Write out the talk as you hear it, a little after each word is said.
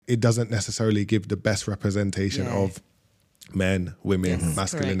it doesn't necessarily give the best representation of men, women,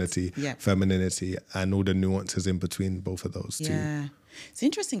 masculinity, femininity, and all the nuances in between both of those two. Yeah. It's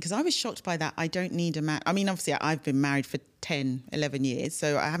interesting because I was shocked by that. I don't need a man. I mean, obviously, I've been married for 10, 11 years,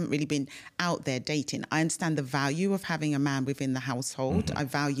 so I haven't really been out there dating. I understand the value of having a man within the household. I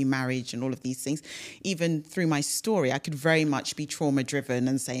value marriage and all of these things. Even through my story, I could very much be trauma-driven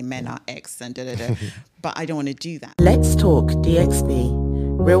and say men are X and da-da-da, but I don't want to do that. Let's talk DXB.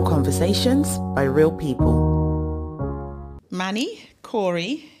 Real conversations by real people. Manny,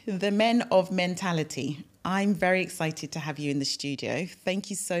 Corey, the men of mentality. I'm very excited to have you in the studio.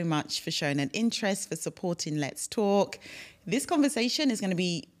 Thank you so much for showing an interest, for supporting Let's Talk. This conversation is going to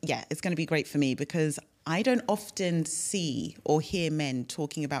be, it's going to be great for me because I don't often see or hear men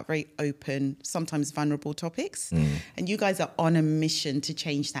talking about very open, sometimes vulnerable topics. And you guys are on a mission to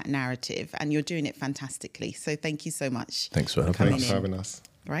change that narrative and you're doing it fantastically. So thank you so much. Thanks for having us.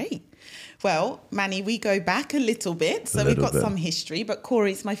 Right. Well, Manny, we go back a little bit. So we've got some history, but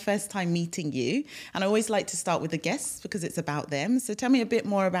Corey, it's my first time meeting you. And I always like to start with the guests because it's about them. So tell me a bit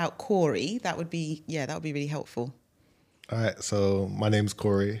more about Corey. That would be really helpful. All right. So my name's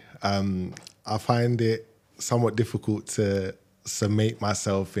Corey. I find it somewhat difficult to summate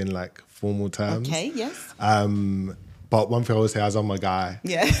myself in like formal terms. Okay, yes. But one thing I would say is I'm a guy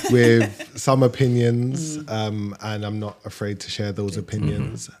with some opinions, and I'm not afraid to share those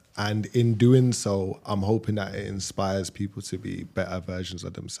opinions. And in doing so, I'm hoping that it inspires people to be better versions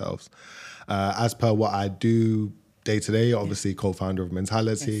of themselves. As per what I do day to day, obviously co-founder of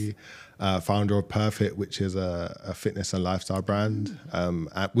Mentality, founder of Perfect, which is a fitness and lifestyle brand,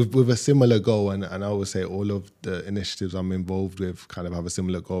 with a similar goal. And I always say all of the initiatives I'm involved with kind of have a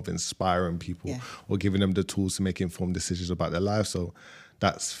similar goal of inspiring people or giving them the tools to make informed decisions about their life. So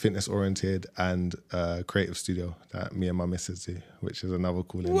that's fitness oriented and creative studio that me and my missus do, which is another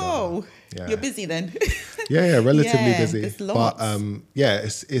cool. Whoa, you're busy then. Relatively busy. There's lots. But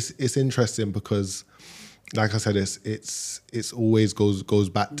it's interesting because, like I said, it's always goes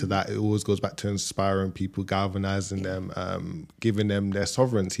back to that. It always goes back to inspiring people, galvanizing them, giving them their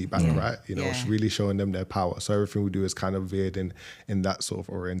sovereignty back, right? Really showing them their power. So everything we do is kind of veered in that sort of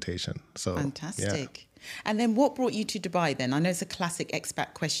orientation. So fantastic. Yeah. And then what brought you to Dubai then? I know it's a classic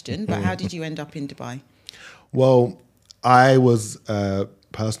expat question, but how did you end up in Dubai? Well, I was a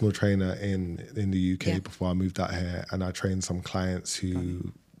personal trainer in the UK before I moved out here, and I trained some clients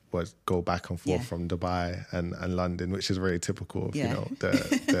who would go back and forth from Dubai and London, which is very typical of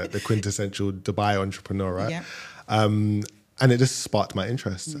the quintessential Dubai entrepreneur, right? Yeah. And it just sparked my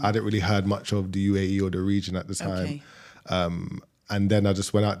interest. I didn't really heard much of the UAE or the region at the time. And then I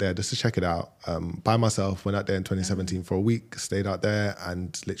just went out there just to check it out by myself. Went out there in 2017 for a week, stayed out there,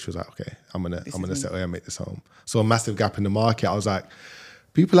 and literally was like, okay, I'm gonna settle here and make this home. So a massive gap in the market. I was like,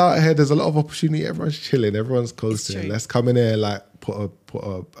 people out here, there's a lot of opportunity. Everyone's chilling, everyone's coasting. Let's come in here, like put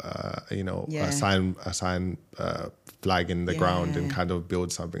a sign flag in the ground and kind of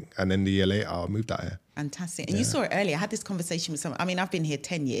build something. And then the year later, I moved out here. Fantastic. And you saw it earlier. I had this conversation with someone. I mean, I've been here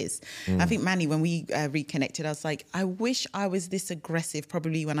 10 years. I think, Manny, when we reconnected, I was like, I wish I was this aggressive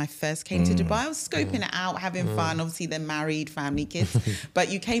probably when I first came to Dubai. I was scoping it out, having fun, obviously then married, family, kids. But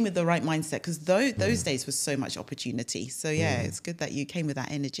you came with the right mindset because those days was so much opportunity. So, it's good that you came with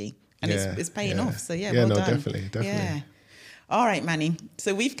that energy. And it's paying off. So, well done. Definitely. Yeah. All right, Manny.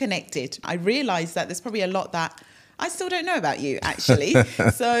 So we've connected. I realised that there's probably a lot that I still don't know about you, actually.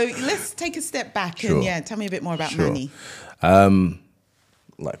 So let's take a step back and tell me a bit more about Manny.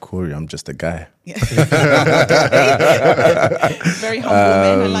 Like Corey, I'm just a guy. Yeah. Very humble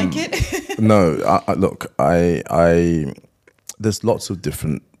man, I like it. No, look, I there's lots of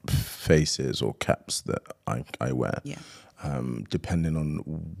different faces or caps that I wear. Yeah. Depending on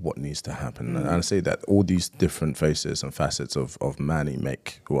what needs to happen. And I say that all these different faces and facets of Manny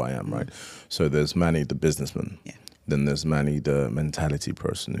make who I am, right? So there's Manny, the businessman. Yeah. Then there's Manny, the mentality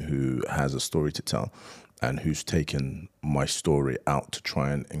person who has a story to tell and who's taken my story out to try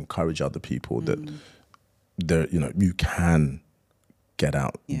and encourage other people that you can get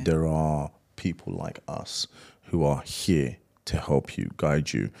out. Yeah. There are people like us who are here to help you,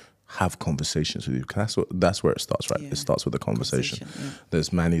 guide you, have conversations with you. That's where it starts, right? Yeah. It starts with a conversation.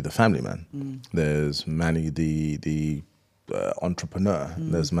 There's Manny, the family man. There's Manny, the entrepreneur.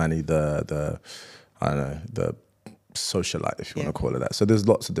 There's Manny, the socialite, if you want to call it that. So there's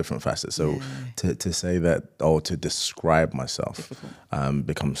lots of different facets. So to say that or to describe myself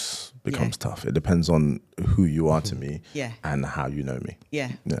becomes becomes tough. It depends on who you are to me Yeah. and how you know me.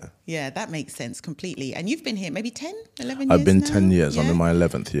 Yeah. Yeah. Yeah, that makes sense completely. And you've been here maybe 10, 11 years I've been now? 10 years. I'm Yeah? in my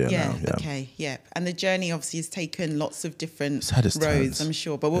 11th year Yeah, now. Yeah. okay, yeah. And the journey obviously has taken lots of different had its roads, turns. I'm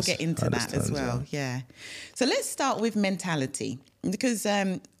sure, but we'll It's get into had its that as turns, well. Yeah. So let's start with mentality. Because,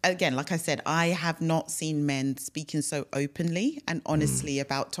 again, like I said, I have not seen men speaking so openly and honestly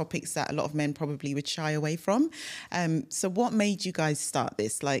about topics that a lot of men probably would shy away from. So what made you guys start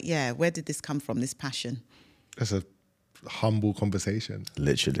this? Like, yeah, where did this come from, this passion? It's a humble conversation.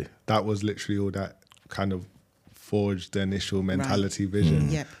 Literally. That was literally all that kind of forged the initial mentality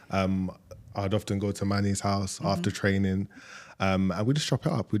vision. Yep. I'd often go to Manny's house after training, and we'd just chop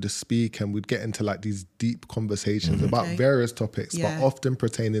it up. We'd just speak, and we'd get into like these deep conversations about various topics, but often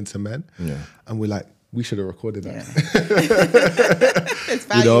pertaining to men. Yeah. And we're like, we should have recorded that. There's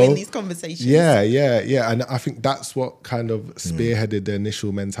value in these conversations. Yeah. And I think that's what kind of spearheaded the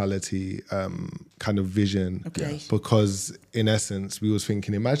initial mentality kind of vision. Okay. Because in essence, we was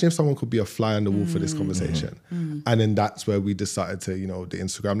thinking, imagine if someone could be a fly on the wall for this conversation. And then that's where we decided to, the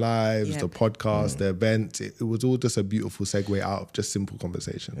Instagram lives, the podcast, the event. It was all just a beautiful segue out of just simple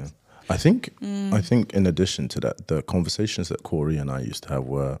conversations. Yeah. I think in addition to that, the conversations that Corey and I used to have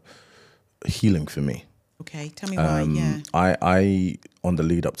were healing for me. Okay, tell me why. I on the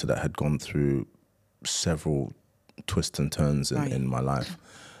lead up to that had gone through several twists and turns in my life,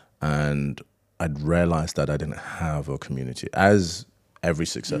 and I'd realized that I didn't have a community, as every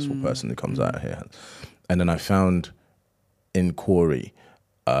successful person who comes out here has. And then I found in Corey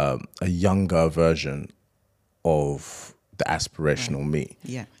a younger version of the aspirational me.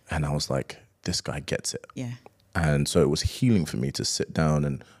 Yeah. And I was like, this guy gets it. Yeah. And so it was healing for me to sit down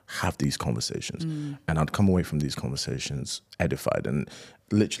and have these conversations. And I'd come away from these conversations edified and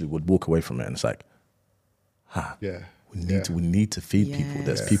literally would walk away from it. And it's like, we need to feed people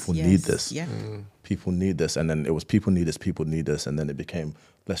this. People need this. Yeah. People need this. And then it was people need this. And then it became,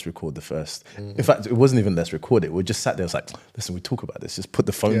 let's record the first. In fact, it wasn't even let's record it. We just sat there. It was like, listen, we talk about this. Just put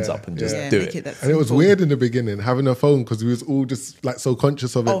the phones up and just do it. And it was weird in the beginning, having a phone, because we was all just like so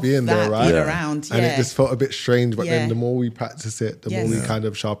conscious of it being there, right? Around, and it just felt a bit strange. But then the more we practice it, the more we kind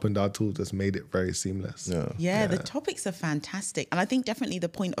of sharpened our tools, just made it very seamless. Yeah, the topics are fantastic. And I think definitely the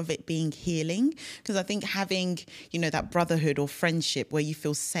point of it being healing, because I think having, that brotherhood or friendship where you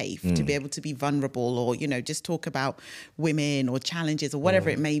feel safe to be able to be vulnerable or, just talk about women or challenges or whatever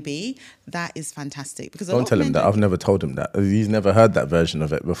it may be, that is fantastic. Because don't tell him that. I've never told him that. He's never heard that version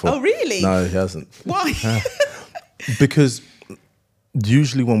of it before. Oh, really? No, he hasn't. Why? Because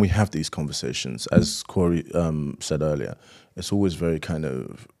usually when we have these conversations, as Corey said earlier, it's always very kind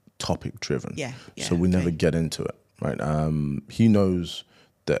of topic driven. Yeah. So we never get into it, right? He knows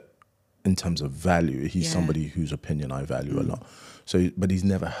that in terms of value, he's somebody whose opinion I value a lot. So, but he's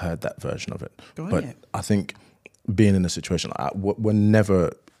never heard that version of it. But I think being in a situation like that, we're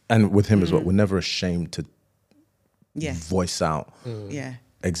never, and with him as well, we're never ashamed to voice out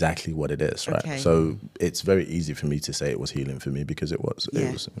exactly what it is, right? Okay. So it's very easy for me to say it was healing for me because it was.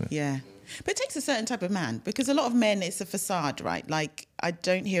 Yeah. But it takes a certain type of man, because a lot of men, it's a facade, right? Like, I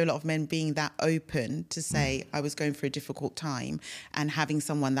don't hear a lot of men being that open to say, I was going through a difficult time and having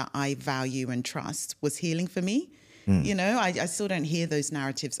someone that I value and trust was healing for me. I still don't hear those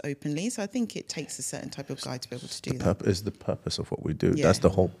narratives openly. So I think it takes a certain type of guy to be able to do that. Is the purpose of what we do. That's the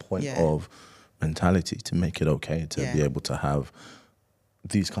whole point of mentality, to make it okay, to be able to have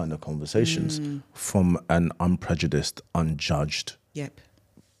these kind of conversations from an unprejudiced, unjudged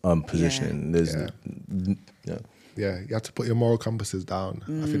positioning. You have to put your moral compasses down.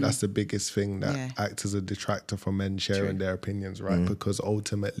 I think that's the biggest thing that acts as a detractor from men sharing their opinions, right? Because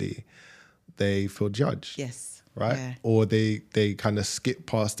ultimately they feel judged. Yes. Right? Yeah. Or they kind of skip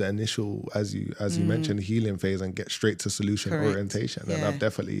past the initial, as you mentioned, healing phase and get straight to solution orientation. And I've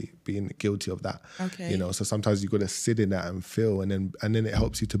definitely been guilty of that. Okay. So sometimes you've got to sit in that and feel, and then it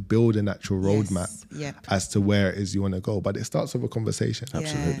helps you to build an actual roadmap as to where it is you want to go. But it starts with a conversation.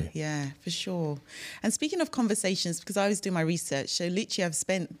 Absolutely. Yeah, for sure. And speaking of conversations, because I always do my research, so literally I've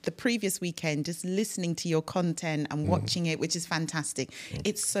spent the previous weekend just listening to your content and watching it, which is fantastic.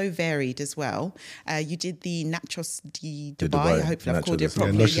 It's so varied as well. You did the Natros Dubai. Hopefully I've called it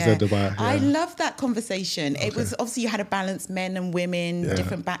properly. Dubai. I love that conversation. It was obviously you had a balance, men and women,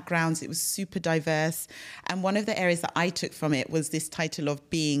 different backgrounds. It was super diverse. And one of the areas that I took from it was this title of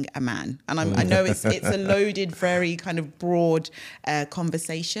being a man. And I know it's a loaded, very kind of broad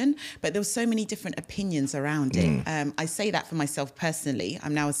conversation, but there were so many different opinions around it. I say that for myself personally.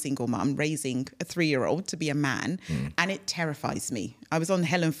 I'm now a single mum raising a 3-year-old to be a man, and it terrifies me. I was on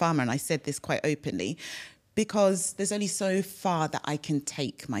Helen Farmer and I said this quite openly. because there's only so far that I can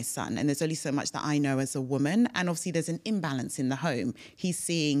take my son, and there's only so much that I know as a woman. And obviously there's an imbalance in the home. He's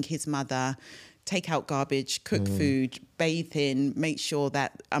seeing his mother take out garbage, cook food, bathe in, make sure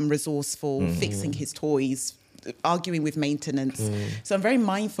that I'm resourceful, fixing his toys, arguing with maintenance. So I'm very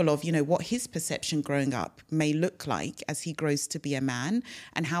mindful of, you know, what his perception growing up may look like as he grows to be a man,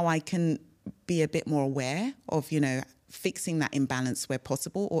 and how I can be a bit more aware of, you know, fixing that imbalance where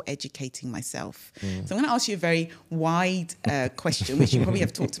possible, or educating myself. So I'm going to ask you a very wide question, which you probably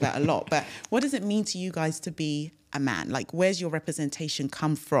have talked about a lot, but what does it mean to you guys to be a man? Like, where's your representation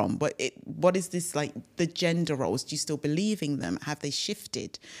come from? What is this, like, the gender roles? Do you still believe in them? Have they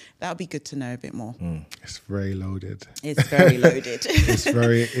shifted? That would be good to know a bit more. It's very loaded. It's very loaded.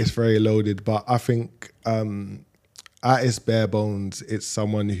 It's very loaded. But I think at its bare bones, it's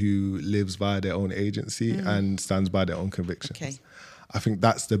someone who lives by their own agency and stands by their own convictions. Okay. I think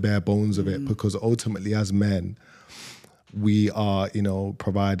that's the bare bones of it, because ultimately as men, we are, you know,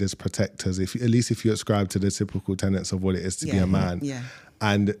 providers, protectors, at least if you ascribe to the typical tenets of what it is to be a man. Yeah.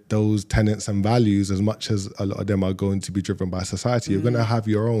 And those tenets and values, as much as a lot of them are going to be driven by society, you're going to have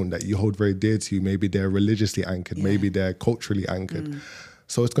your own that you hold very dear to you. Maybe they're religiously anchored, maybe they're culturally anchored.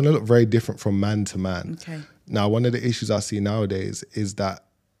 So it's going to look very different from man to man. Okay. Now, one of the issues I see nowadays is that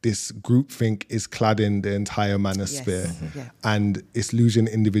this groupthink is cladding the entire manosphere, and it's losing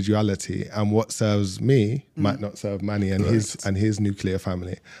individuality. And what serves me might not serve Manny and his nuclear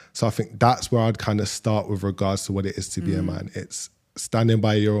family. So I think that's where I'd kind of start with regards to what it is to be a man. It's standing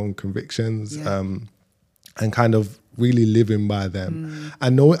by your own convictions, and kind of really living by them,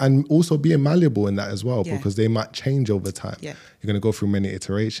 and also being malleable in that as well, because they might change over time. You're going to go through many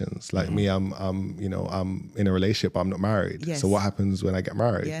iterations. Like me, I'm in a relationship, but I'm not married. So what happens when I get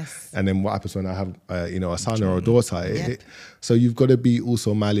married? And then what happens when I have a son or a daughter? So you've got to be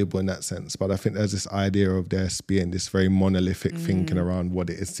also malleable in that sense. But I think there's this idea of there being this very monolithic thinking around what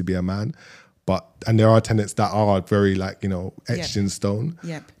it is to be a man. And there are tenets that are very, like, you know, etched in stone,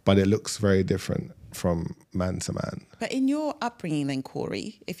 but it looks very different from man to man. But in your upbringing then,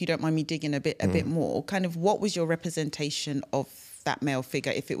 Corey, if you don't mind me digging a bit more, kind of what was your representation of that male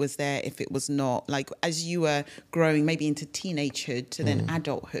figure, if it was there, if it was not? Like, as you were growing maybe into teenagehood to then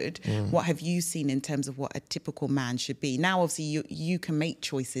adulthood, what have you seen in terms of what a typical man should be? Now, obviously, you can make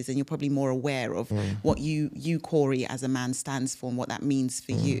choices, and you're probably more aware of what you, Corey, as a man stands for and what that means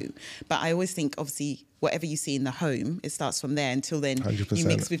for you. But I always think, obviously, whatever you see in the home, it starts from there. Until then, 100%. You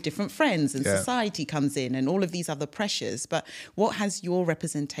mix with different friends, and society comes in, and all of these other pressures. But what has your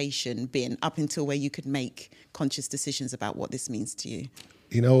representation been up until where you could make conscious decisions about what this means to you?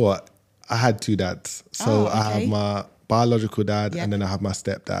 You know what? I had two dads. So I have my biological dad, and then I have my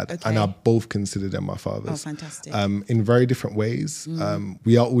stepdad, and I both consider them my fathers. Oh, fantastic. In very different ways.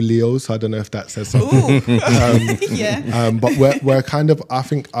 We are all Leos, so I don't know if that says something. But we're kind of, I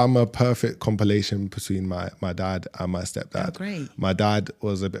think I'm a perfect compilation between my dad and my stepdad. Oh, great. My dad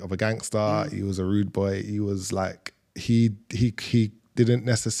was a bit of a gangster. He was a rude boy. He was like, he didn't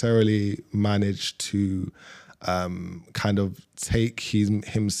necessarily manage to kind of take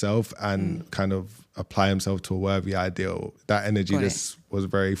himself and kind of apply himself to a worthy ideal. That energy just was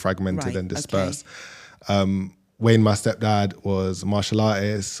very fragmented and dispersed. Wayne, my stepdad, was a martial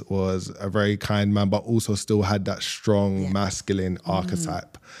artist, was a very kind man, but also still had that strong masculine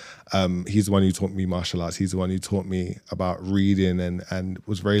archetype. He's the one who taught me martial arts. He's the one who taught me about reading and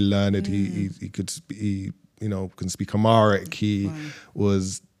was very learned. He could can speak Amharic. He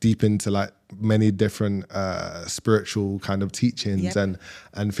was deep into like many different spiritual kind of teachings and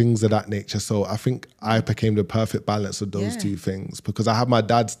things of that nature. So I think I became the perfect balance of those two things, because I have my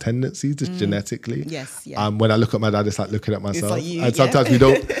dad's tendencies just genetically. When I look at my dad, it's like looking at myself. Like you, and sometimes we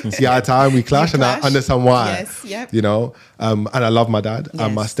don't see eye to eye, we clash, and I understand why. You know, and I love my dad.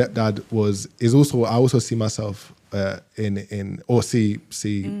 And my stepdad is also, I also see myself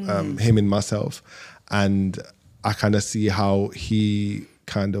see him in myself. And I kind of see how he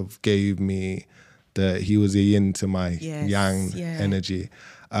kind of gave me he was a yin to my yang energy.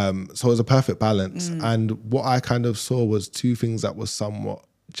 So it was a perfect balance. And what I kind of saw was two things that was somewhat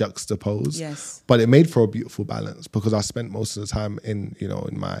juxtaposed, but it made for a beautiful balance, because I spent most of the time in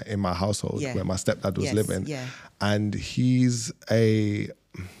my household where my stepdad was living. And he's I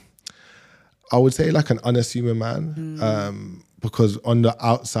would say like an unassuming man, because on the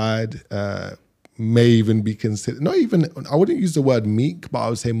outside, may even be considered, not even, I wouldn't use the word meek, but I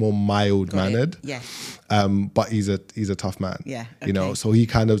would say more mild-mannered. But he's a tough man. You know, so he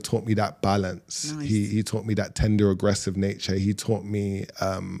kind of taught me that balance. He taught me that tender, aggressive nature. He taught me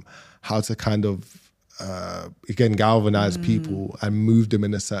how to kind of again, galvanize people and move them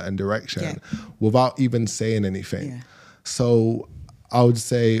in a certain direction without even saying anything. Yeah. So I would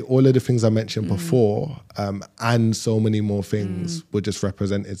say all of the things I mentioned before, and so many more things were just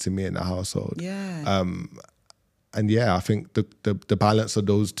represented to me in the household. Yeah. And yeah, I think the balance of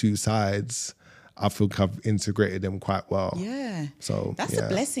those two sides, I think I've integrated them quite well. Yeah. So that's a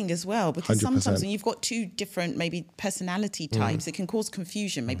blessing as well, because 100%. sometimes when you've got two different maybe personality types, it can cause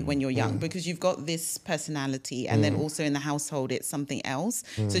confusion maybe when you're young, because you've got this personality and then also in the household it's something else.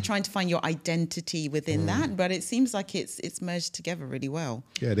 So trying to find your identity within that, but it seems like it's merged together really well.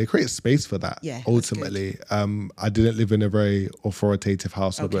 Yeah, they create space for that. Yeah, ultimately. I didn't live in a very authoritative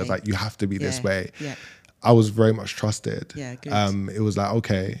household where it's like you have to be this way. Yeah. I was very much trusted. Yeah, good. It was like,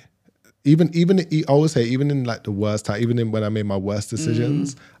 okay. Even I always say, even in like the worst time, even in when I made my worst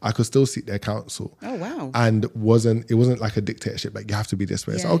decisions, I could still seek their counsel. Oh wow! And it wasn't like a dictatorship. Like you have to be this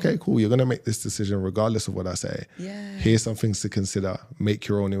way. It's like, okay, cool. You're gonna make this decision regardless of what I say. Yeah. Here's some things to consider. Make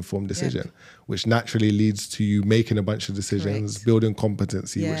your own informed decision, which naturally leads to you making a bunch of decisions, building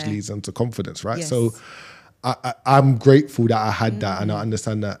competency, which leads into confidence, right? Yes. So I'm grateful that I had that, and I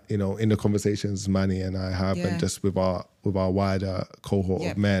understand that, you know, in the conversations Manny and I have, and just with our wider cohort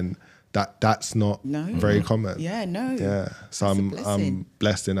of men, that's not very common. Yeah, no. Yeah, so I'm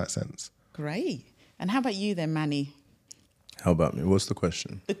blessed in that sense. Great. And how about you then, Manny? How about me? What's the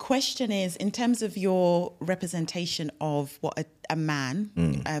question? The question is, in terms of your representation of what a man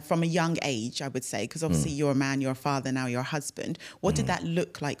from a young age, I would say, because obviously you're a man, you're a father, now you're a husband. What did that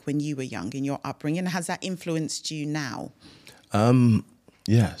look like when you were young in your upbringing? Has that influenced you now?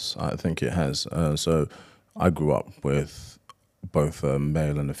 Yes, I think it has. So I grew up with both a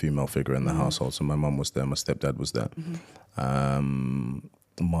male and a female figure in the household. So my mum was there, my stepdad was there.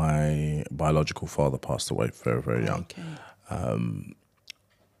 My biological father passed away very, very young. Okay.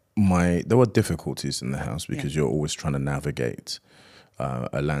 There were difficulties in the house because you're always trying to navigate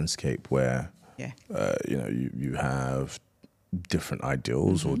a landscape where you have different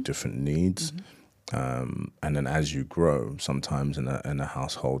ideals or different needs. And then as you grow, sometimes in a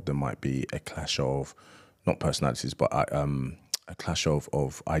household there might be a clash of, not personalities, but a clash of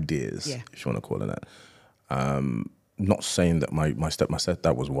ideas, if you want to call it that. Not saying that my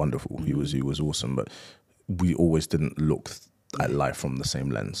stepdad was wonderful. He was awesome, but we always didn't look at life from the same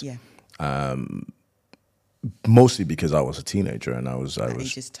lens. Yeah. Mostly because I was a teenager and I was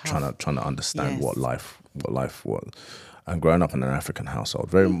trying to understand what life was. And growing up in an African household,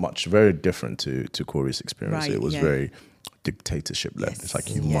 very different to Corey's experience. It was very dictatorship led. It's like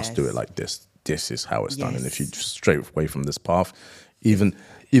you must do it like this. This is how it's done, and if you stray away from this path, even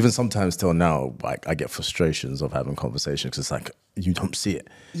sometimes till now, like I get frustrations of having conversations because it's like you don't see it,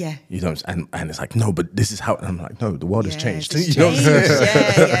 you don't, and it's like no, but this is how. And I'm like, no, the world has changed. You know what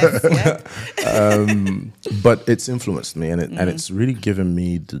I'm saying? But it's influenced me, and it's really given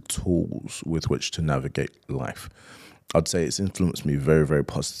me the tools with which to navigate life. I'd say it's influenced me very, very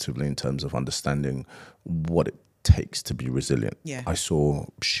positively in terms of understanding what it takes to be resilient. I saw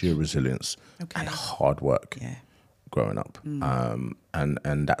sheer resilience and hard work growing up,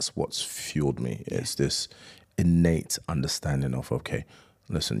 and that's what's fueled me. It's this innate understanding of, okay,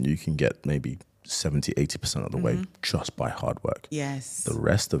 listen, you can get maybe 70-80% of the way just by hard work. The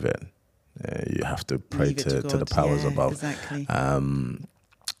rest of it, you have to pray to the powers above. Exactly.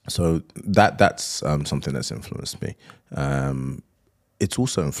 So that's something that's influenced me. It's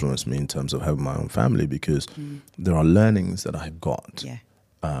also influenced me in terms of having my own family, because there are learnings that I got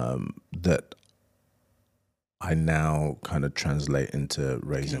that I now kind of translate into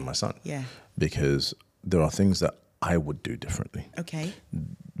raising my son. Because there are things that I would do differently.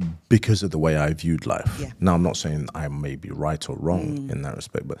 Because of the way I viewed life. Now, I'm not saying I may be right or wrong in that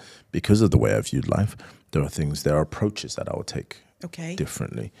respect, but because of the way I viewed life, there are approaches that I would take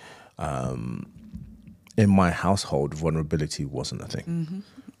differently. In my household, vulnerability wasn't a thing.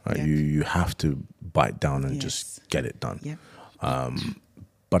 Right? You have to bite down and just get it done.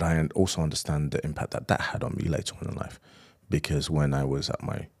 But I also understand the impact that had on me later on in life, because when I was at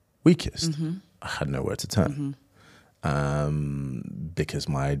my weakest, I had nowhere to turn. Because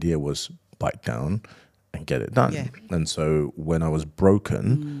my idea was bite down and get it done. And so when I was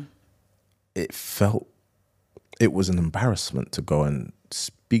broken, it was an embarrassment to go and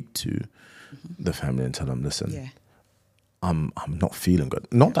speak to the family and tell them, listen, I'm not feeling good.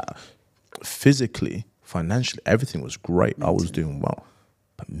 Not that physically, financially, everything was great. Mentally. I was doing well.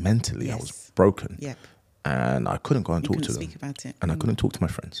 But mentally, I was broken. And I couldn't go and talk to them. Speak about it. And I couldn't talk to my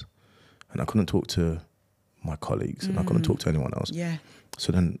friends. And I couldn't talk to my colleagues. And I couldn't talk to anyone else.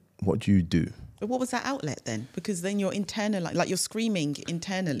 So then what do you do? But what was that outlet then? Because then you're internal, like you're screaming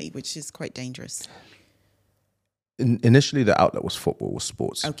internally, which is quite dangerous. initially the outlet was football, was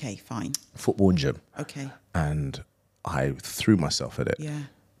sports. Okay, fine. Football and gym. Okay. And I threw myself at it. Yeah.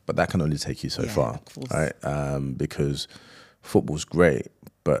 But that can only take you so far, of course. right? Because football's great,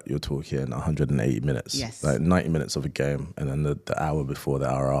 but you're talking 180 minutes. Yes. Like 90 minutes of a game, and then the hour before, the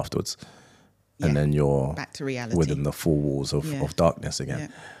hour afterwards. And then you're back to reality within the four walls of darkness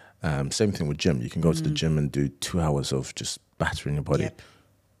again. Same thing with gym. You can go to the gym and do 2 hours of just battering your body,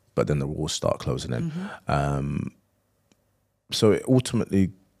 but then the walls start closing in. So it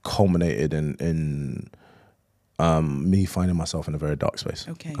ultimately culminated in me finding myself in a very dark space.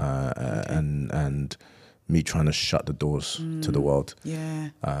 Okay. And me trying to shut the doors to the world. Yeah.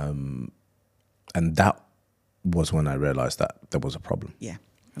 And that was when I realized that there was a problem. Yeah.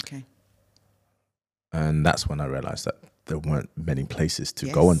 Okay. And that's when I realized that there weren't many places to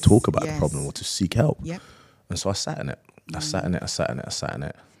go and talk about the problem or to seek help. Yep. And so I sat in it. I sat in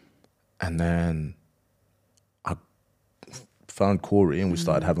it. And then I found Corey and we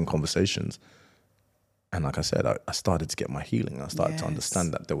started having conversations. And like I said, I started to get my healing. I started to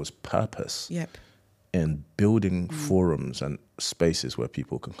understand that there was purpose in building forums and spaces where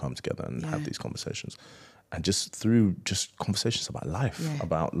people can come together and have these conversations. And just through just conversations about life,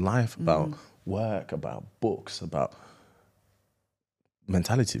 about work, about books, about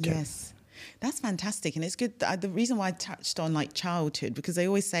mentality change. Yes. That's fantastic. And it's good. The reason why I touched on like childhood, because I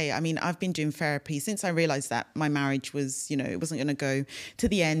always say, I mean, I've been doing therapy since I realized that my marriage was, you know, it wasn't going to go to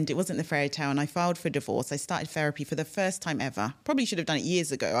the end. It wasn't the fairy tale. And I filed for divorce. I started therapy for the first time ever. Probably should have done it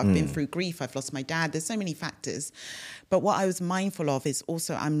years ago. I've been through grief. I've lost my dad. There's so many factors. But what I was mindful of is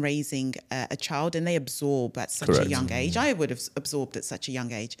also I'm raising a child and they absorb at such a young age. I would have absorbed at such a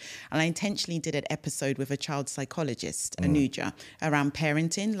young age. And I intentionally did an episode with a child psychologist, Anuja, around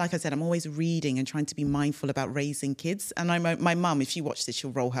parenting. Like I said, I'm always reading and trying to be mindful about raising kids. And my mum, if she watched this,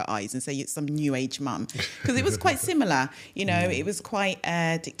 she'll roll her eyes and say it's some new age mum. Because it was quite similar. You know, it was quite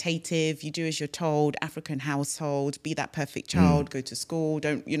dictative. You do as you're told, African household, be that perfect child, go to school,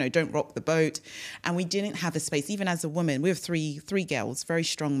 don't rock the boat. And we didn't have a space, even as a woman. We have three girls, very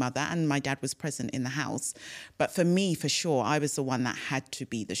strong mother, and my dad was present in the house. But for me, for sure, I was the one that had to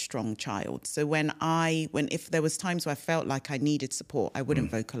be the strong child. So if there was times where I felt like I needed support, I wouldn't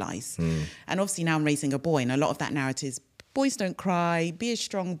vocalize. And obviously now I'm raising a boy, and a lot of that narrative is boys don't cry, be a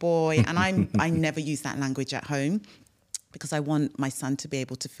strong boy. And I never use that language at home, because I want my son to be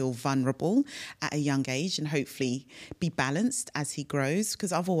able to feel vulnerable at a young age and hopefully be balanced as he grows,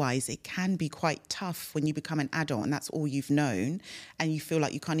 because otherwise it can be quite tough when you become an adult and that's all you've known and you feel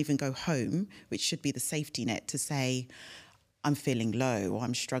like you can't even go home, which should be the safety net to say, I'm feeling low, or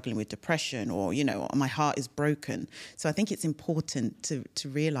I'm struggling with depression, or, you know, my heart is broken. So I think it's important to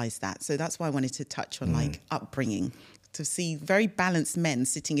realize that. So that's why I wanted to touch on like upbringing. To see very balanced men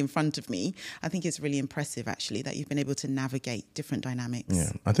sitting in front of me, I think it's really impressive, actually, that you've been able to navigate different dynamics.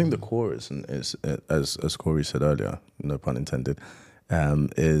 Yeah, I think the core is as Corey said earlier, no pun intended,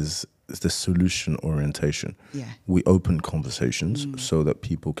 is the solution orientation. Yeah. We open conversations so that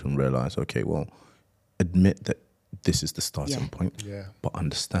people can realize, okay, well, admit that this is the starting point, but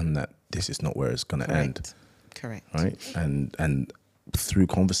understand that this is not where it's going to end. Correct. Right? And through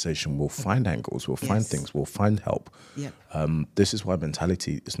conversation, we'll find angles, we'll find things, we'll find help. Yep. This is why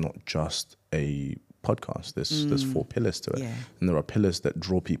mentality is not just a podcast. There's 4 pillars to it. Yeah. And there are pillars that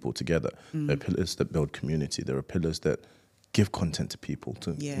draw people together. There are pillars that build community. There are pillars that give content to people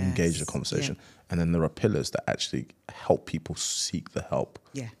to engage the conversation. Yeah. And then there are pillars that actually help people seek the help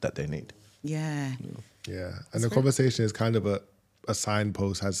that they need. Yeah. Yeah. And the conversation is kind of a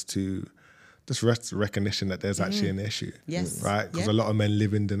signpost as to just recognition that there's actually an issue. Yes. Right? Because a lot of men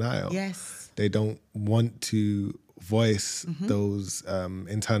live in denial. Yes. They don't want to voice those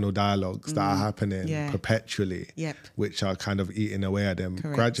internal dialogues that are happening perpetually, which are kind of eating away at them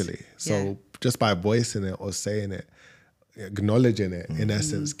gradually. So just by voicing it or saying it, acknowledging it, in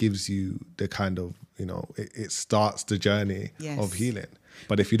essence, gives you the kind of, you know, it starts the journey of healing.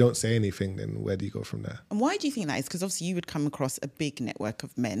 But if you don't say anything, then where do you go from there? And why do you think that is? Because obviously you would come across a big network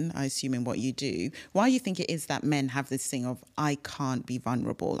of men, I assume, in what you do. Why do you think it is that men have this thing of, I can't be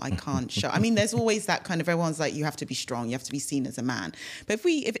vulnerable, I can't show? I mean, there's always that kind of, everyone's like, you have to be strong, you have to be seen as a man. But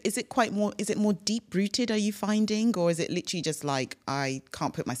is it more deep rooted, are you finding? Or is it literally just like, I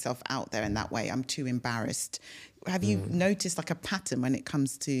can't put myself out there in that way, I'm too embarrassed? Have you noticed like a pattern when it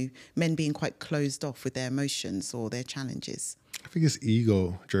comes to men being quite closed off with their emotions or their challenges? I think it's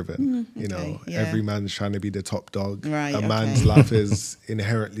ego driven. You know, every man's trying to be the top dog. Right, a man's life is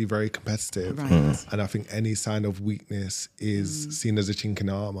inherently very competitive. Right. And I think any sign of weakness is seen as a chink in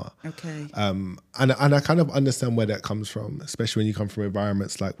the armor. Okay. And I kind of understand where that comes from, especially when you come from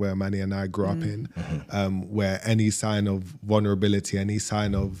environments like where Manny and I grew up in, where any sign of vulnerability, any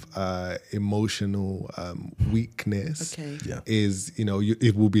sign of emotional weakness is, you know,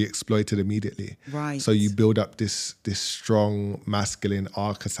 it will be exploited immediately. Right. So you build up this strong masculine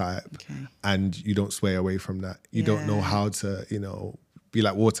archetype, and you don't sway away from that. You don't know how to, you know, be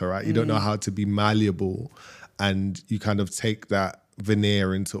like water, right? You don't know how to be malleable, and you kind of take that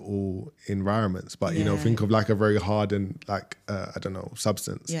veneer into all environments. But you know, think of like a very hardened, like I don't know,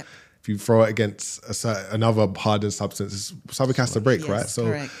 substance. Yeah. If you throw it against another hardened substance, something has to break, right? So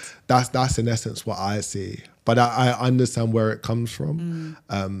correct. that's in essence what I see. But I understand where it comes from.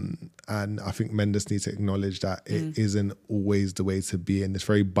 And I think men just need to acknowledge that it isn't always the way to be. And this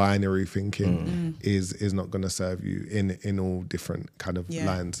very binary thinking is not going to serve you in all different kind of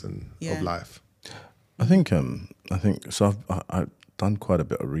lines and of life. I think so. I've done quite a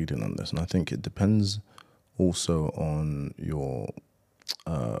bit of reading on this, and I think it depends also on your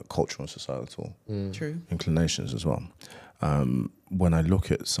cultural and societal inclinations as well. When I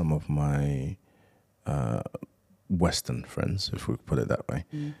look at some of my Western friends, if we put it that way,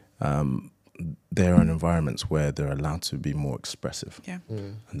 they're in environments where they're allowed to be more expressive,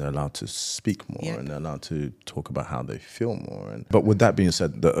 and they're allowed to speak more, and they're allowed to talk about how they feel more. But with that being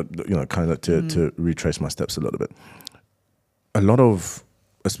said, you know, kind of to retrace my steps a little bit, a lot of,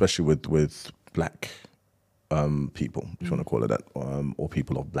 especially with black people, if you want to call it that, or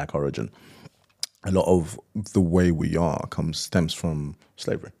people of black origin, a lot of the way we are stems from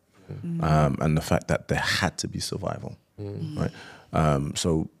slavery, and the fact that there had to be survival, right?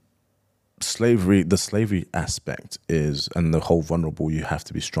 So the slavery aspect is, and the whole vulnerable, you have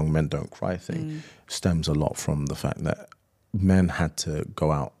to be strong, men don't cry thing, stems a lot from the fact that men had to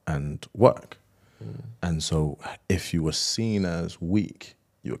go out and work. And so if you were seen as weak,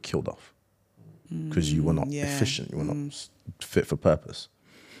 you were killed off because you were not efficient, you were not fit for purpose.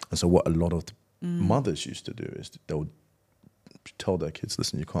 And so what a lot of mothers used to do is they would tell their kids,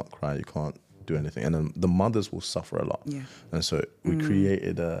 listen, you can't cry, you can't do anything. And then the mothers will suffer a lot. And so we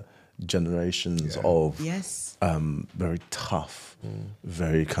created generations of very tough,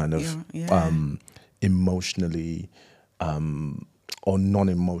 very kind of emotionally or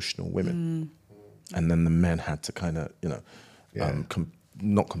non-emotional women. And then the men had to kind of, you know,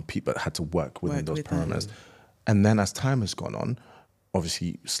 not compete, but had to work within those parameters. And then as time has gone on,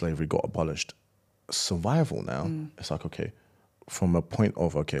 obviously slavery got abolished. Survival now, it's like, okay, from a point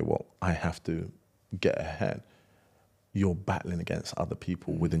of, okay, well, I have to get ahead, you're battling against other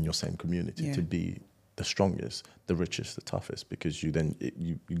people within your same community to be the strongest, the richest, the toughest, because you then,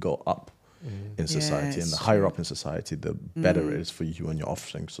 you go up in society, and the higher up in society, the better it is for you and your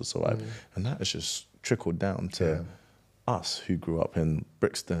offspring to survive. And that has just trickled down to us who grew up in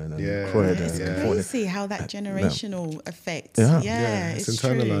Brixton and Croydon. It's crazy how that generational effect. It's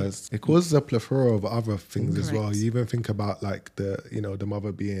internalized. True. It causes a plethora of other things as well. You even think about like the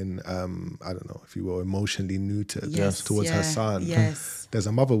mother being, I don't know, if you will, emotionally neutered towards her son. There's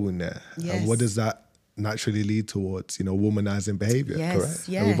a mother wound there. And what does that naturally lead towards, you know, womanizing behavior? Correct.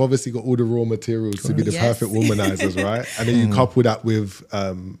 And we've obviously got all the raw materials to be the perfect womanizers, right? And then you couple that with,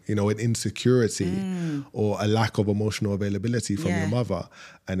 you know, an insecurity or a lack of emotional availability from your mother,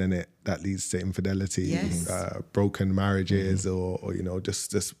 and then that leads to infidelity, broken marriages, or you know,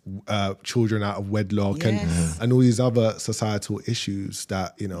 just children out of wedlock, and all these other societal issues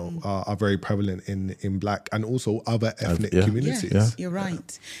that, you know, are very prevalent in black and also other ethnic communities. You're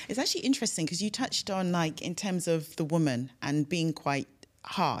right. It's actually interesting because you touched on, like, in terms of the woman and being quite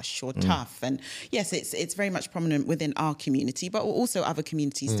harsh or tough, and yes, it's very much prominent within our community, but also other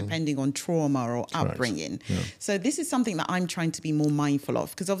communities depending on trauma or upbringing. So this is something that I'm trying to be more mindful of,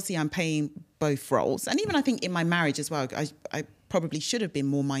 because obviously I'm playing both roles, and even I think in my marriage as well, I probably should have been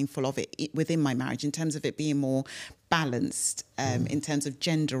more mindful of it within my marriage in terms of it being more balanced in terms of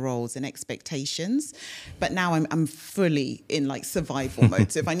gender roles and expectations. But now I'm fully in like survival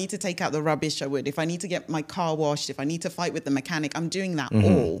mode. So if I need to take out the rubbish, I would. If I need to get my car washed, if I need to fight with the mechanic, I'm doing that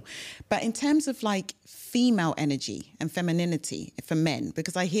all. But in terms of like female energy and femininity for men,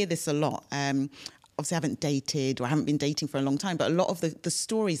 because I hear this a lot, obviously I haven't dated or I haven't been dating for a long time, but a lot of the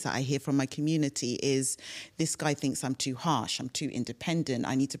stories that I hear from my community is this guy thinks I'm too harsh, I'm too independent,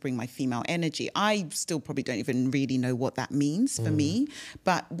 I need to bring my female energy. I still probably don't even really know what that means for me.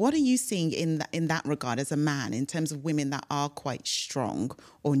 But what are you seeing in that regard as a man, in terms of women that are quite strong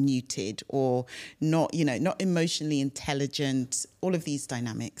or neutered or not, not emotionally intelligent, all of these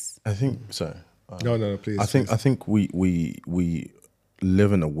dynamics? I think so. No, please. I think we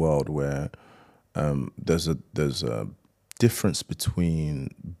live in a world where there's a difference between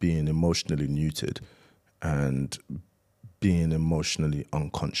being emotionally neutered and being emotionally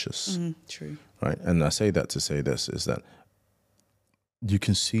unconscious. True. Right? And I say that to say this, is that you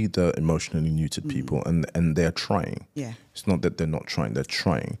can see the emotionally neutered people and they're trying. Yeah. It's not that they're not trying, they're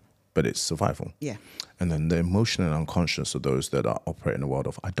trying, but it's survival. Yeah. And then the emotional and unconscious are those that are operating in the world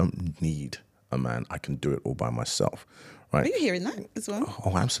of, I don't need a man, I can do it all by myself. Right? Are you hearing that as well?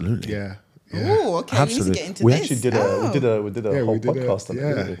 Oh, absolutely. Yeah. Oh, okay. Absolutely. We need to get into we this. actually did a whole podcast on it.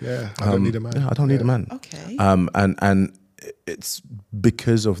 Didn't we? Yeah. I don't need a man. Yeah, I don't need a man. Okay. And it's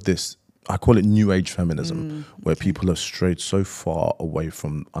because of this, I call it new age feminism, where people have strayed so far away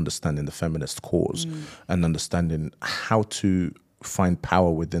from understanding the feminist cause and understanding how to find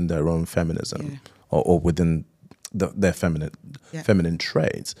power within their own feminism or within their feminine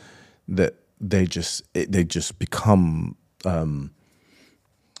traits, that they just become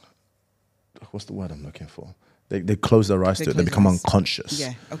what's the word I'm looking for? They close their eyes to it. They become unconscious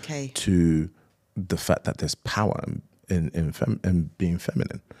to the fact that there's power in being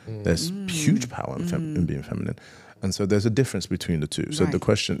feminine. There's huge power in being feminine. And so there's a difference between the two. So the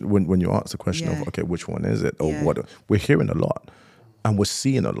question, when you ask the question of, okay, which one is it? Or what, we're hearing a lot and we're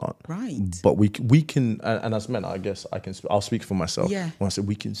seeing a lot. Right. But we can, and as men, I guess I'll speak for myself. Yeah. When I say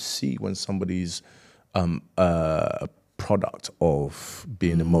we can see when somebody's a product of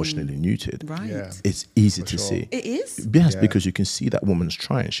being emotionally neutered. Right. Yeah. It's easy to see. It is? Yes, because you can see that woman's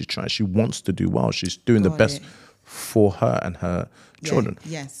trying. She's trying. She wants to do well. She's doing the best for her and her children.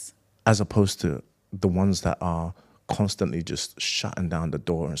 Yes. As opposed to the ones that are constantly just shutting down the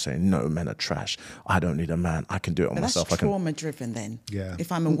door and saying, no, men are trash. I don't need a man. I can do it on myself. That's trauma driven then. Yeah.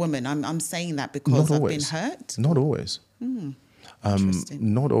 If I'm a woman, I'm saying that because I've been hurt. Not always.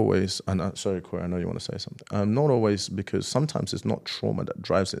 Not always. And sorry, Corey, I know you want to say something. Not always, because sometimes it's not trauma that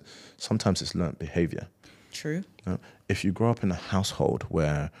drives it. Sometimes it's learned behavior. True. If you grow up in a household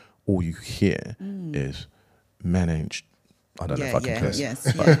where all you hear is men ain't, I don't know if I can curse. Yes.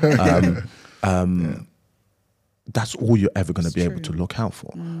 That's all you're ever going to be able to look out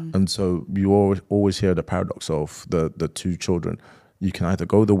for. And so you always hear the paradox of the two children. You can either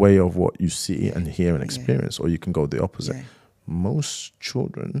go the way of what you see and hear and experience, or you can go the opposite. Yeah. Most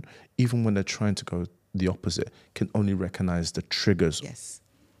children, even when they're trying to go the opposite, can only recognize the triggers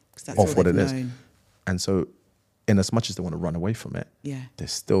of what it is. And so in as much as they want to run away from it, they're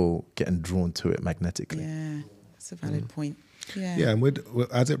still getting drawn to it magnetically. Yeah, that's a valid point. Yeah, and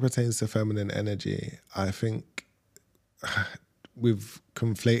as it pertains to feminine energy, I think we've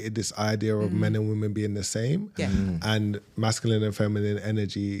conflated this idea of men and women being the same, and masculine and feminine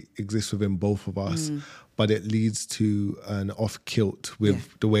energy exists within both of us, but it leads to an off-kilt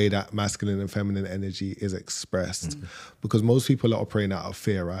with the way that masculine and feminine energy is expressed, because most people are operating out of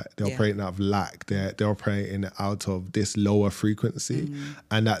fear, right? They're operating out of lack. They're operating out of this lower frequency,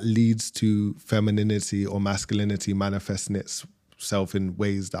 and that leads to femininity or masculinity manifesting itself in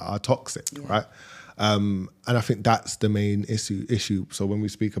ways that are toxic, right? And I think that's the main issue. So when we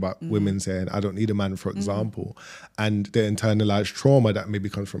speak about women saying, I don't need a man, for example, and the internalized trauma that maybe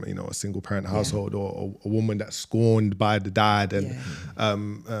comes from, a single parent household, or a woman that's scorned by the dad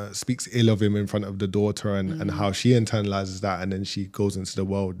and speaks ill of him in front of the daughter, and how she internalizes that, and then she goes into the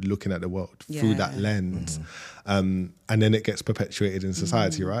world looking at the world through that lens. And then it gets perpetuated in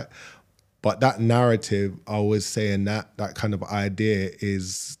society, right? But that narrative, I was saying that kind of idea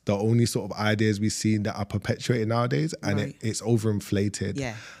is the only sort of ideas we see that are perpetuated nowadays, and it's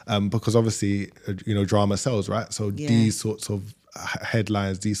overinflated. Because obviously, drama sells, right? So these sorts of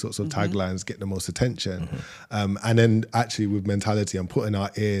headlines, these sorts of taglines get the most attention. And then actually with mentality and putting our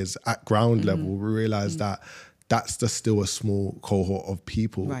ears at ground level, we realize that that's just still a small cohort of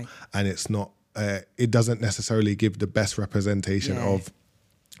people. And it's not, it doesn't necessarily give the best representation of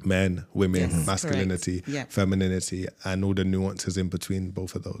men, women, masculinity, femininity, and all the nuances in between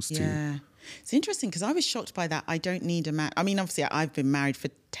both of those two. It's interesting because I was shocked by that. I don't need a man. I mean, obviously, I've been married for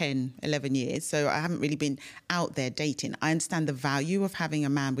 10, 11 years, so I haven't really been out there dating. I understand the value of having a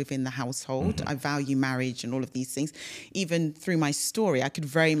man within the household. I value marriage and all of these things. Even through my story, I could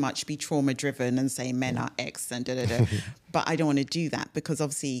very much be trauma-driven and say men are X and da-da-da. But I don't want to do that because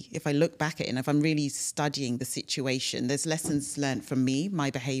obviously if I look back at it and if I'm really studying the situation, there's lessons learned from me,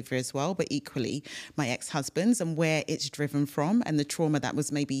 my behavior as well, but equally my ex-husband's and where it's driven from and the trauma that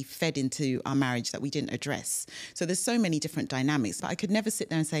was maybe fed into our marriage that we didn't address. So there's so many different dynamics, but I could never sit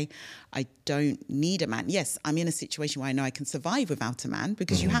there and say, I don't need a man. Yes, I'm in a situation where I know I can survive without a man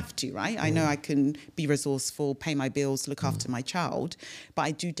because you have to, right? I know I can be resourceful, pay my bills, look after my child, but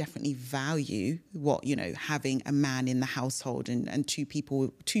I do definitely value what, having a man in the household and two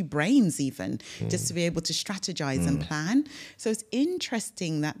people, two brains even, just to be able to strategize and plan. So it's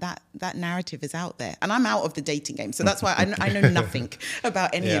interesting that narrative is out there. And I'm out of the dating game. So that's why I know nothing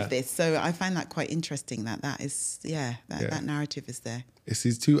about any of this. So I find that quite interesting that that narrative is there. It's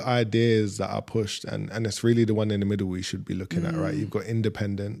these two ideas that are pushed, and it's really the one in the middle we should be looking at, right? You've got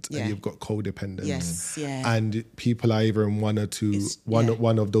independent and you've got codependent. Yes, yeah. And people are either in one or two,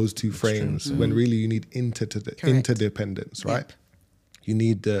 one of those two frames, when really you need interdependence, right? Yep. You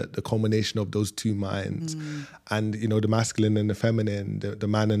need the culmination of those two minds, and the masculine and the feminine, the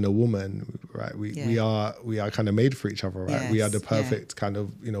man and the woman, right? We are kind of made for each other, right? Yes, we are the perfect kind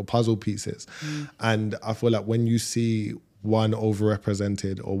of puzzle pieces, and I feel like when you see one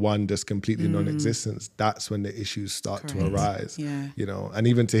overrepresented or one just completely non-existent, that's when the issues start to arise. And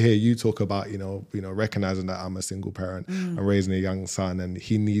even to hear you talk about recognizing that I'm a single parent and raising a young son and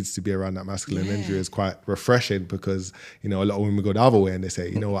he needs to be around that masculine energy is quite refreshing, because a lot of women go the other way and they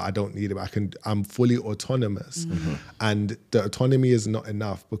say, what, I don't need it, I'm fully autonomous. And the autonomy is not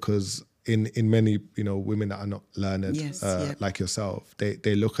enough, because in many women that are not learned like yourself,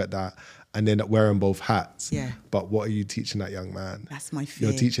 they look at that and they're not wearing both hats. Yeah. But what are you teaching that young man? That's my fear.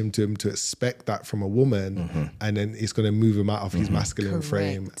 You're teaching him to expect that from a woman, and then it's going to move him out of his masculine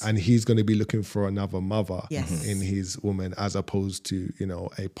frame, and he's going to be looking for another mother in his woman, as opposed to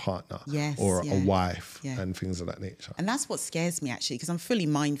a partner or a wife and things of that nature. And that's what scares me, actually, because I'm fully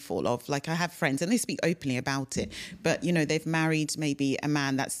mindful of, like, I have friends and they speak openly about it, but they've married maybe a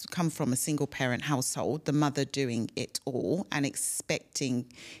man that's come from a single parent household, the mother doing it all and expecting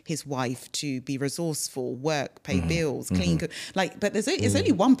his wife to be resourceful, work, pay bills, clean, cook. But it's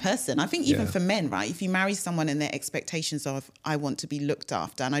only one person. I think even for men, right? If you marry someone and their expectations of, I want to be looked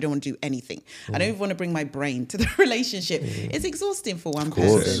after and I don't want to do anything. I don't even want to bring my brain to the relationship. It's exhausting for one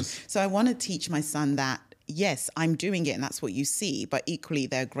person. So I want to teach my son that, yes, I'm doing it and that's what you see, but equally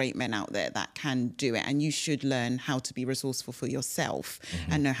there are great men out there that can do it, and you should learn how to be resourceful for yourself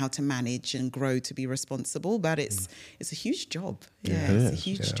and know how to manage and grow to be responsible. But it's a huge job. It's a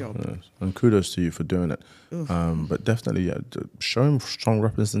huge job. Yes. And kudos to you for doing it. But definitely showing strong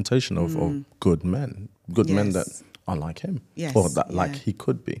representation of good men, men that are like him, or that like he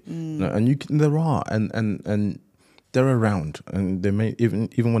could be. And there are, and they're around, and they may even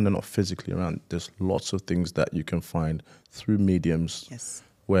when they're not physically around, there's lots of things that you can find through mediums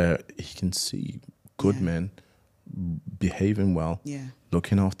where he can see good men behaving well,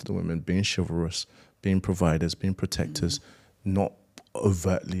 looking after the women, being chivalrous, being providers, being protectors, not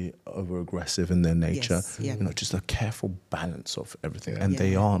overtly over aggressive in their nature. Just a careful balance of everything, and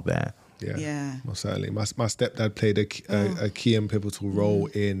they are there. Most certainly. My stepdad played a key and pivotal role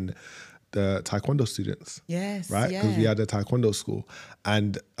in the taekwondo students, right? Because we had a taekwondo school,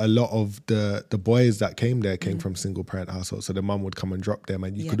 and a lot of the boys that came there came from single parent households. So the mum would come and drop them,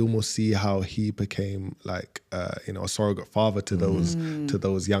 and you could almost see how he became like a surrogate father to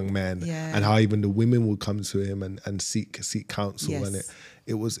those young men, and how even the women would come to him and seek counsel, and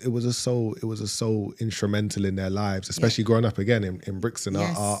it was so instrumental in their lives, especially growing up again in Brixton.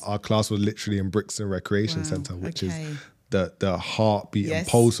 Our class was literally in Brixton Recreation Centre, which is the heartbeat and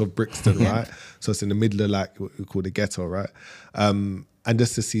pulse of Brixton, right? So it's in the middle of like what we call the ghetto, right? And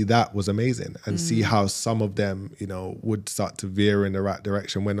just to see that was amazing, and see how some of them, would start to veer in the right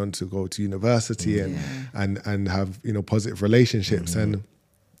direction, went on to go to university and have, positive relationships, and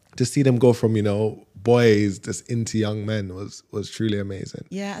to see them go from, boys just into young men was truly amazing.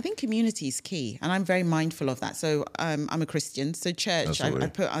 Yeah, I think community is key, and I'm very mindful of that. So I'm a Christian, so church, I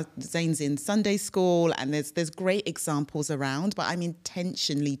put Zane's in Sunday school, and there's great examples around, but I'm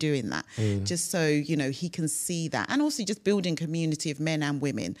intentionally doing that just so he can see that, and also just building community of men and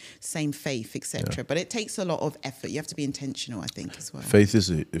women, same faith, etc. But it takes a lot of effort. You have to be intentional, I think, as well. Faith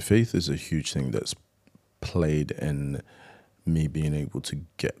is a huge thing that's played in me being able to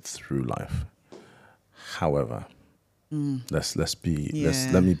get through life. However,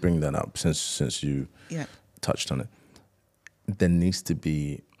 Let me bring that up since you touched on it. There needs to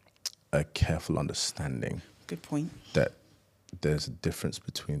be a careful understanding. Good point. That there's a difference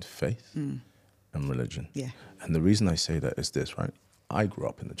between faith and religion. Yeah. And the reason I say that is this, right? I grew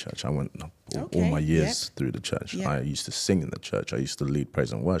up in the church. I went all my years through the church. Yep. I used to sing in the church. I used to lead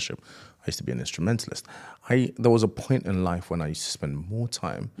praise and worship. I used to be an instrumentalist. There was a point in life when I used to spend more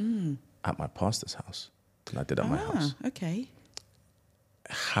time at my pastor's house than I did at my house. Okay.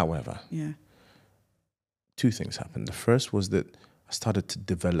 However, two things happened. The first was that I started to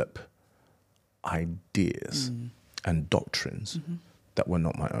develop ideas and doctrines that were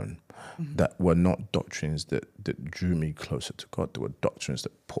not my own, that were not doctrines that drew me closer to God. They were doctrines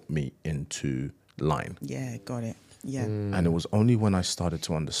that put me into line. Yeah, got it. Yeah. And it was only when I started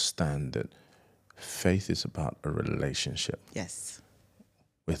to understand that faith is about a relationship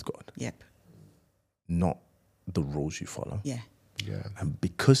with God. Yep. Not the rules you follow. Yeah. Yeah. And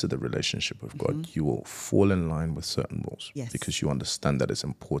because of the relationship with God, you will fall in line with certain rules. Yes. Because you understand that it's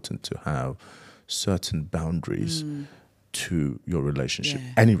important to have certain boundaries to your relationship,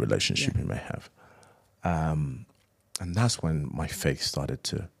 any relationship you may have. And that's when my faith started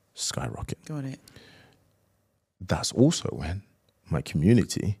to skyrocket. Got it. That's also when my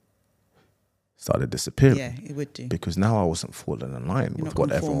community started disappearing. Yeah, it would do. Because now I wasn't falling in line with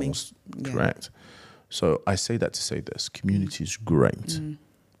what everyone was correct. So I say that to say this: community is great.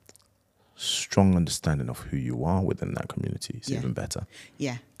 Strong understanding of who you are within that community is even better.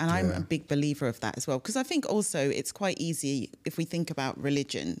 Yeah, and I'm a big believer of that as well, because I think also it's quite easy, if we think about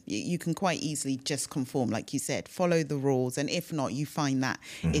religion, you can quite easily just conform, like you said, follow the rules, and if not, you find that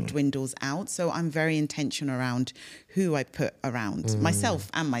it dwindles out. So I'm very intentional around who I put around myself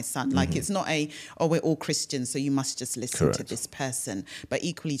and my son. Like it's not we're all Christians, so you must just listen to this person, but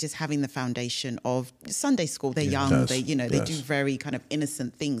equally just having the foundation of Sunday school. They're young, they do very kind of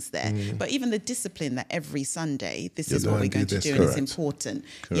innocent things there, but even the discipline that every Sunday, this is what we're going to do, and it's important.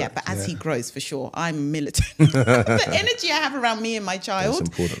 Correct. Yeah, but as he grows, for sure, I'm militant. The energy I have around me and my child. That's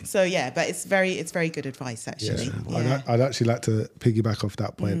important. So yeah, but it's very good advice, actually. Yeah. I'd actually like to piggyback off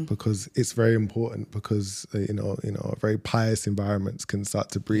that point because it's very important, because very pious environments can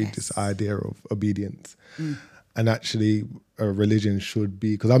start to breed this idea of obedience. And actually, a religion should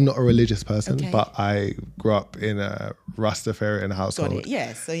be, because I'm not a religious person, but I grew up in a Rastafarian household. Got it.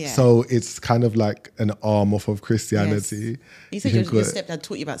 Yeah, so So it's kind of like an arm off of Christianity. You said your stepdad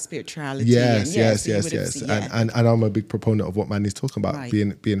taught you about spirituality. Yes. And I'm a big proponent of what Manny's talking about,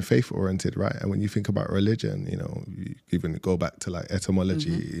 being faith oriented, right? And when you think about religion, you even go back to like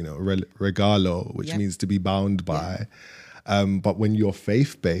etymology, regalo, which means to be bound by. But when you're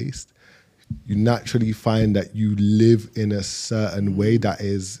faith based, you naturally find that you live in a certain way that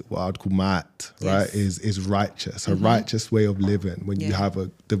is what I'd call mat, right? Is righteous, a righteous way of living when you have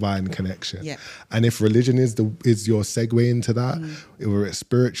a divine connection. Yeah. And if religion is your segue into that, whether it's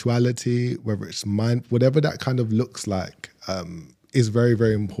spirituality, whether it's mind, whatever that kind of looks like, is very,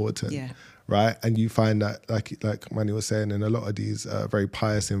 very important. Yeah. Right, and you find that, like Manny was saying, in a lot of these very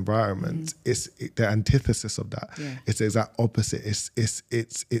pious environments, it's the antithesis of that. Yeah. It's the exact opposite.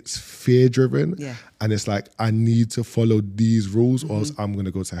 It's fear driven, and it's like, I need to follow these rules, or else I'm going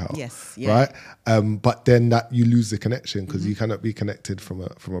to go to hell. Yes, right. But then that you lose the connection, because you cannot be connected from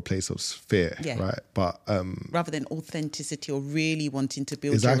a place of fear, right? But rather than authenticity or really wanting to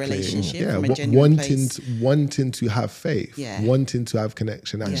build a relationship from a genuine wanting to have faith, wanting to have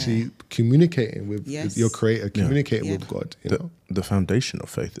connection, actually communicating with your creator, communicating with God. The foundation of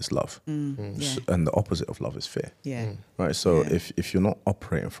faith is love, and the opposite of love is fear. Right. So if you're not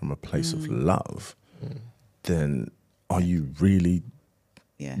operating from a place of love, then are you really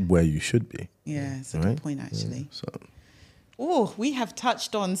where you should be? Yeah, it's a good point, actually. Oh, we have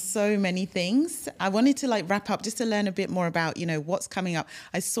touched on so many things. I wanted to wrap up just to learn a bit more about, what's coming up.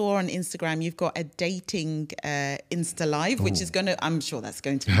 I saw on Instagram you've got a dating Insta Live, which is I'm sure that's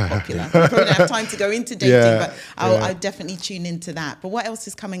going to be popular. I probably don't have time to go into dating, but I'll definitely tune into that. But what else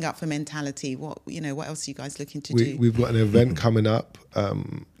is coming up for Mentality? What else are you guys looking to do? We've got an event coming up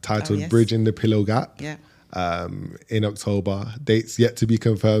titled Bridging the Pillow Gap. Yeah. In October. Dates yet to be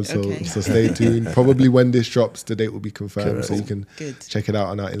confirmed, so stay tuned. Probably when this drops, the date will be confirmed, so you can check it out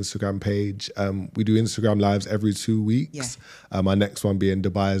on our Instagram page. We do Instagram lives every 2 weeks. Our next one being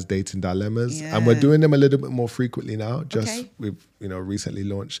Dubai's Dating Dilemmas, and we're doing them a little bit more frequently now. We've recently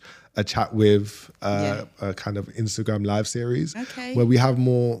launched a chat with a kind of Instagram live series where we have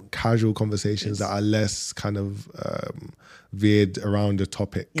more casual conversations that are less kind of veered around the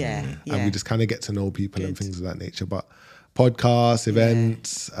topic, and we just kind of get to know people and things of that nature. But podcasts,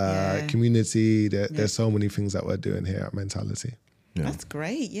 events, community. There's so many things that we're doing here at Mentality. Yeah. That's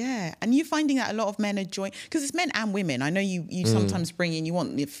great, yeah. And you finding that a lot of men are joining, because it's men and women. I know you sometimes bring in, you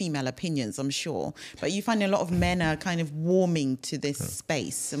want the female opinions, I'm sure, but you find a lot of men are kind of warming to this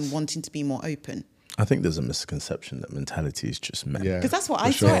space and wanting to be more open. I think there's a misconception that Mentality is just men. Yeah, because that's what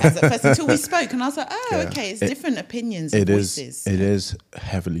I thought at first until we spoke, and I was like, okay, it's different opinions and voices. It is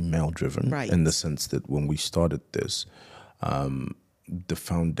heavily male-driven, right, in the sense that when we started this, the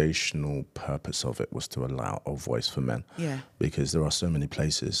foundational purpose of it was to allow a voice for men. Yeah. Because there are so many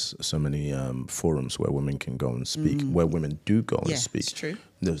places, so many forums where women can go and speak, where women do go and speak. It's true.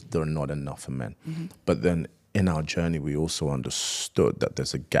 There are not enough for men. But then in our journey, we also understood that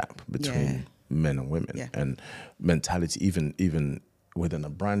there's a gap between men and women. Yeah. And Mentality, even within a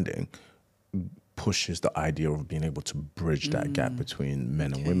branding, pushes the idea of being able to bridge that gap between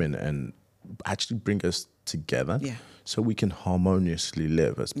men and women and actually bring us together so we can harmoniously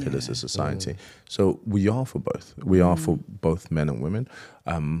live as pillars of society. So we are for both. We are for both men and women.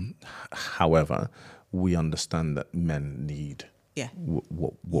 However, we understand that men need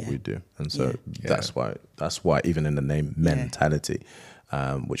what we do. And so that's why even in the name Mentality,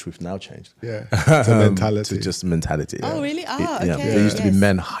 which we've now changed. Yeah, to Mentality. To just Mentality. Oh, really? Oh, okay. There used to be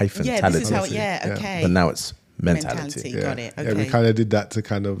Men-Tality. Yeah, this is how, okay. But now it's Mentality. Got it. Okay. Yeah, we kind of did that to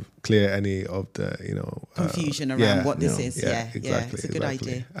kind of clear any of the, confusion around what this is. Yeah, exactly. It's a good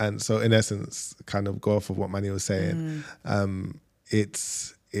idea. And so, in essence, kind of go off of what Manny was saying.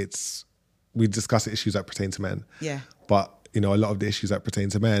 It's we discuss issues that pertain to men. Yeah. But a lot of the issues that pertain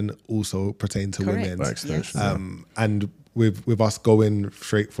to men also pertain to women. By extension. And with us going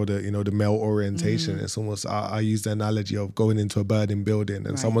straight for the the male orientation, it's almost I use the analogy of going into a burning building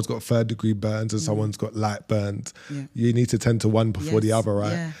and someone's got 3rd-degree burns and someone's got light burns. You need to tend to one before the other,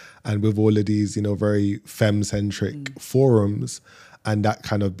 right? Yeah. And with all of these very femme-centric forums and that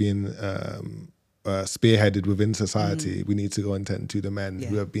kind of being spearheaded within society, we need to go and tend to the men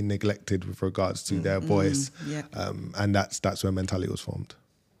who have been neglected with regards to their voice. And that's where Mentality was formed.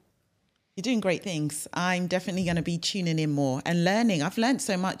 You're doing great things. I'm definitely going to be tuning in more and learning. I've learned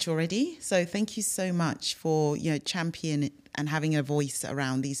so much already. So thank you so much for championing and having a voice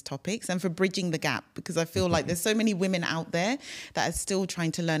around these topics and for bridging the gap, because I feel like there's so many women out there that are still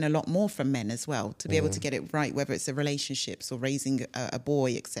trying to learn a lot more from men as well, to be able to get it right, whether it's the relationships or raising a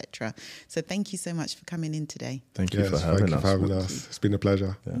boy, etc. So thank you so much for coming in today. Thank you for having us. It's been a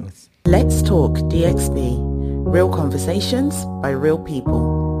pleasure. Let's Talk DXB. Real conversations by real people.